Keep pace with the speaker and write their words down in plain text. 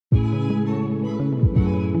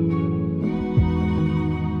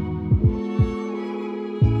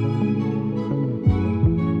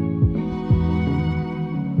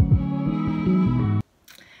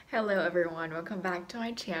Hello everyone, welcome back to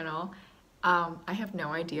my channel. I have no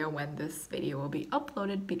idea when this video will be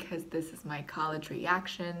uploaded because this is my college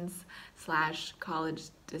reactions slash college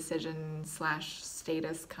decision slash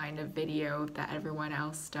status kind of video that everyone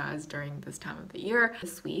else does during this time of the year.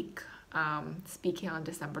 This week, speaking on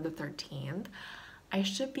December the 13th, I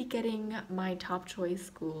should be getting my top choice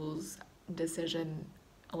schools decision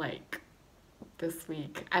like this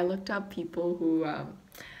week. I looked up people who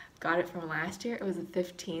got it from last year. It was the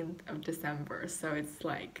 15th of December, so it's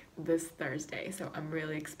like this Thursday, so I'm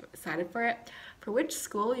really excited for it. For which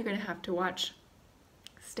school, you're gonna have to watch.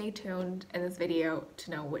 Stay tuned in this video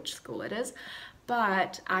to know which school it is,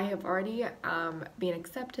 but I have already been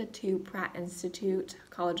accepted to Pratt Institute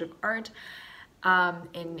College of Art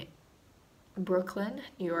in Brooklyn,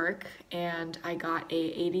 New York, and I got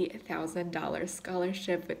a $80,000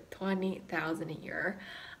 scholarship with $20,000 a year.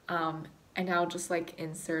 And I'll just like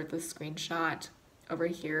insert the screenshot over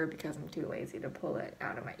here because I'm too lazy to pull it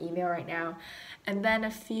out of my email right now. And then a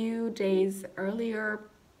few days earlier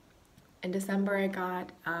in December, I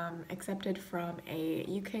got accepted from a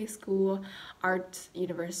UK school, Art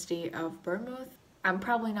University of Bournemouth. I'm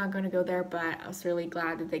probably not going to go there, but I was really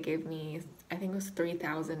glad that they gave me, I think it was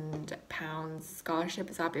 £3,000 scholarship.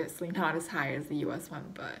 It's obviously not as high as the US one,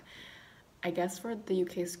 but I guess for the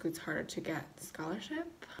UK school it's harder to get scholarship.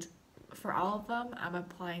 For all of them, I'm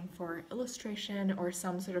applying for illustration or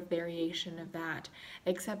some sort of variation of that,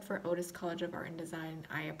 except for Otis College of Art and Design.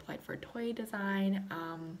 I applied for toy design,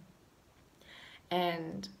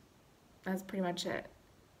 and that's pretty much it.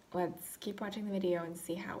 Let's keep watching the video and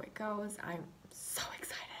see how it goes. I'm so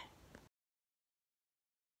excited.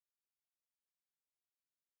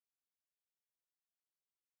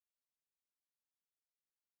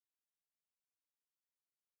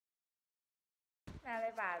那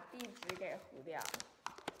得把地址给糊掉。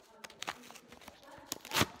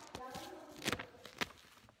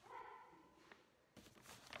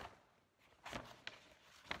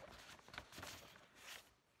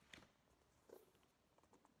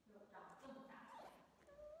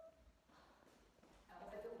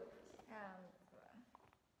这样子，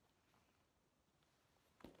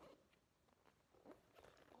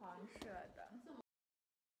黄色的。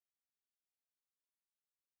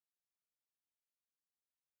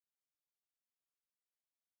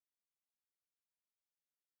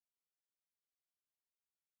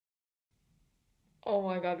Oh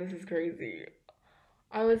my god, this is crazy.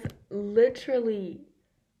 I was literally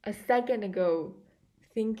a second ago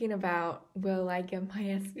thinking about, will I get my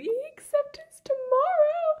SVA acceptance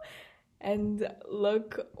tomorrow? And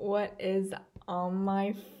look what is on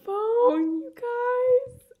my phone, you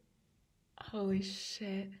guys. Holy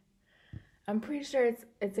shit. I'm pretty sure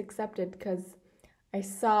it's accepted because I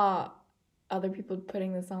saw other people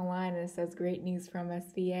putting this online and it says great news from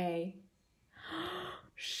SVA.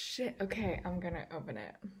 Shit, okay, I'm gonna open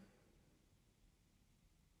it.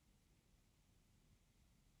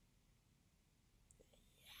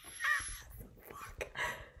 Fuck.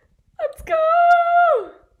 Let's go!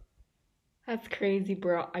 That's crazy,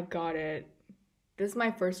 bro. I got it. This is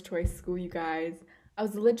my first choice school, you guys. I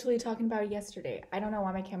was literally talking about it yesterday. I don't know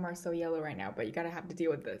why my camera is so yellow right now, but you gotta have to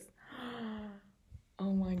deal with this.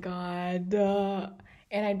 Oh my god.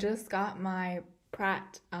 And I just got my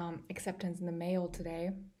Pratt acceptance in the mail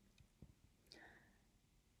today.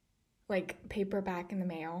 Like, paperback in the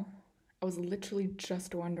mail. I was literally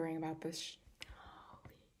just wondering about this.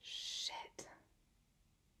 Holy shit.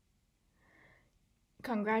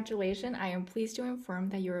 Congratulations, I am pleased to inform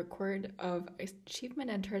that your record of achievement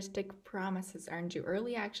and artistic promises earned you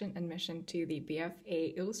early action admission to the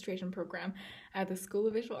BFA illustration program at the School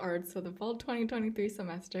of Visual Arts for the fall 2023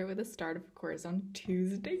 semester with a start of course on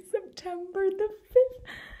Tuesday, September the 5th,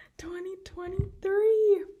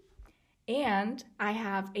 2023. And I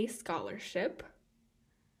have a scholarship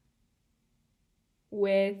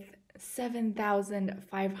with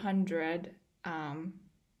 $7,500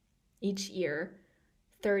 each year,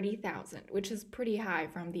 $30,000, which is pretty high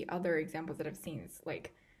from the other examples that I've seen. It's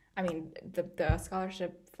like, I mean, the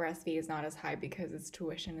scholarship for SV is not as high because its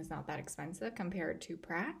tuition is not that expensive compared to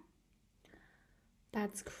Pratt.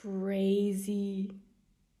 That's crazy.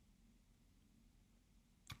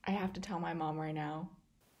 I have to tell my mom right now.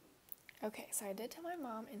 Okay, so I did tell my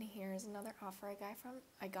mom, and here's another offer I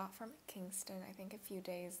got from Kingston, I think a few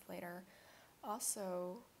days later,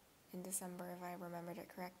 also in December if I remembered it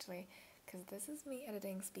correctly, because this is me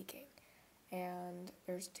editing speaking, and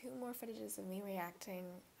there's 2 more footages of me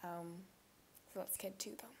reacting, so let's get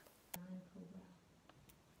to them.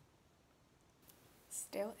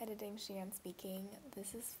 Still editing Sheehan speaking.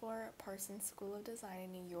 This is for Parsons School of Design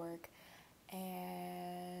in New York,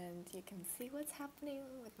 and you can see what's happening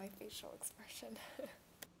with my facial expression.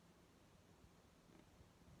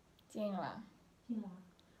 进了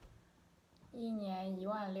，1年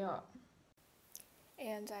16000。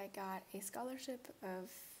 And I got a scholarship of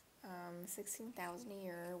 16,000 a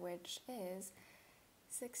year, which is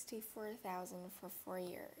 64,000 for 4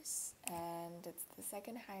 years, and it's the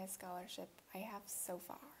second highest scholarship I have so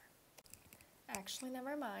far. Actually,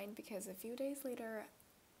 never mind, because a few days later,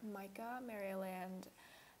 MICA, Maryland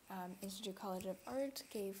Institute College of Art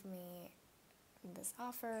gave me this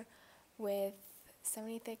offer with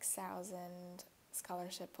 76,000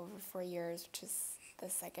 scholarship over 4 years, which is the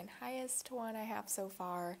second highest one I have so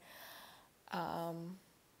far.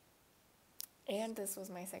 And this was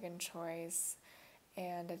my second choice,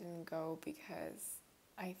 and I didn't go because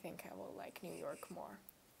I think I will like New York more.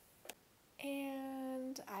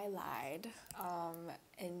 And I lied.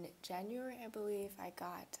 In January, I believe, I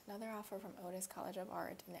got another offer from Otis College of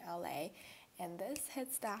Art in LA, and this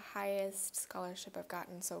hits the highest scholarship I've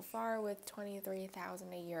gotten so far with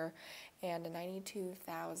 23,000 a year and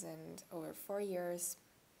 92,000 over 4 years.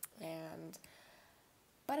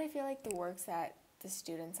 But I feel like the works that the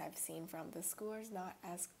students I've seen from the school is not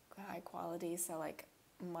as high quality, so like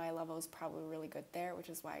my level is probably really good there, which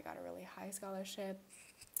is why I got a really high scholarship.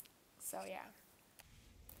 So yeah.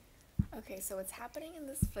 Okay, so what's happening in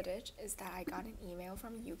this footage is that I got an email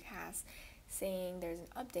from UCAS saying there's an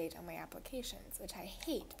update on my applications, which I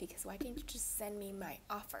hate because why can't you just send me my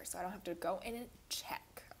offer so I don't have to go in and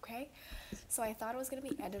check, okay? So I thought it was going to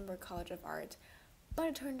be Edinburgh College of Art, but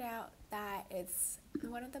it turned out that it's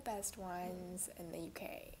one of the best ones in the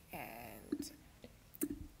UK, and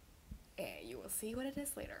you will see what it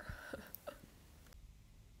is later.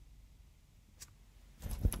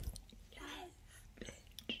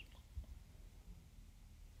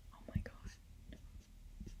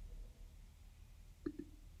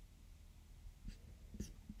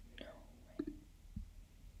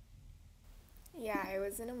 Yeah, it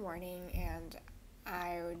was in the morning, and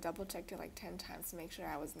I double checked it like 10 times to make sure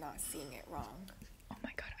I was not seeing it wrong. Oh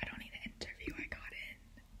my god, I don't need an interview, I got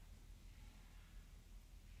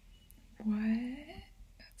in. What?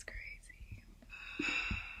 That's crazy.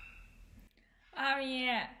 阿米，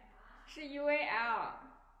是 UAL。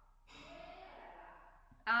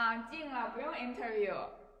啊，进了，不用 interview。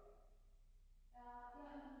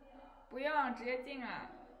不用，直接进了。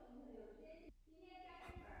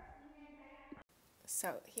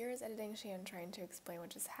So here's editing Shan trying to explain what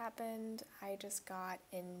just happened. I just got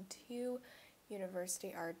into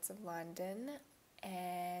University Arts of London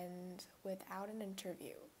and without an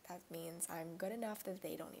interview. That means I'm good enough that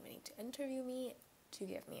they don't even need to interview me to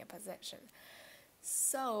give me a position.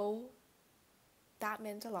 So that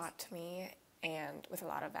meant a lot to me and with a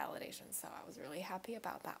lot of validation. So I was really happy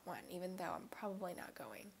about that one, even though I'm probably not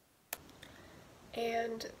going.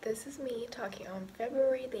 And this is me talking on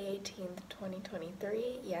February the 18th,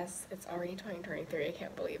 2023. Yes, it's already 2023, I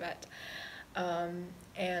can't believe it.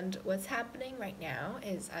 And what's happening right now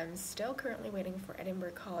is I'm still currently waiting for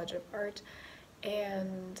Edinburgh College of Art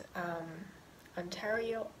and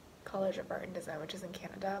Ontario College of Art and Design, which is in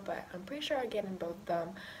Canada, but I'm pretty sure I get in both of them,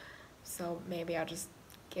 so maybe I'll just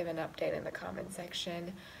give an update in the comment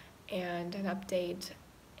section. And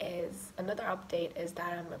another update is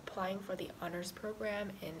that I'm applying for the honors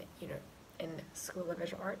program in School of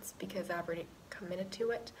Visual Arts because I've already committed to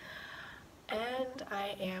it, and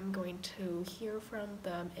I am going to hear from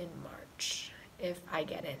them in March if I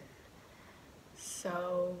get in.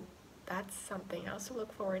 So that's something else to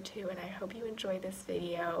look forward to, and I hope you enjoyed this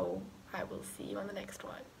video. I will see you on the next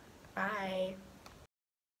one. Bye!